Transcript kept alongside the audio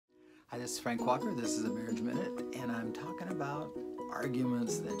Hi, this is Frank Walker. This is a Marriage Minute, and I'm talking about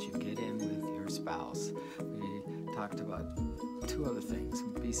arguments that you get in with your spouse. We talked about two other things: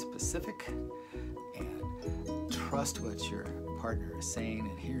 be specific and trust what your partner is saying.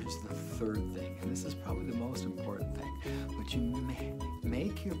 And here's the third thing, and this is probably the most important thing: but you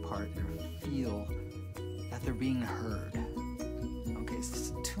make your partner feel that they're being heard. Okay,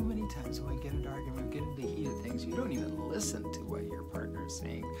 so too many times when we get into argument, get into heated things, you don't even listen to what your partner is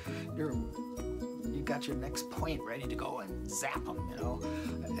saying. You've got your next point ready to go and zap them,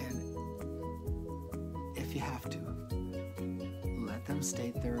 And if you have to, let them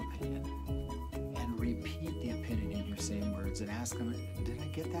state their opinion and repeat the opinion in your same words and ask them, did I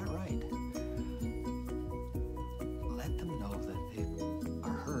get that right? Let them know that they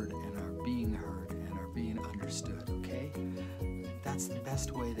are heard and are being heard and are being understood, okay? That's the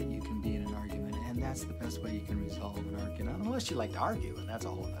best way that you can be in an argument, and that's the best way you can resolve an argument, unless you like to argue, and that's a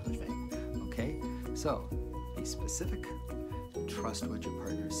whole other thing, okay? So, be specific, trust what your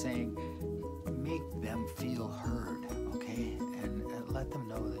partner is saying, make them feel heard, okay? And let them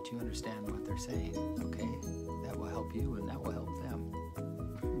know that you understand what they're saying, okay? That will help you, and that will help them.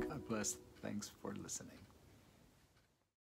 God bless. Thanks for listening.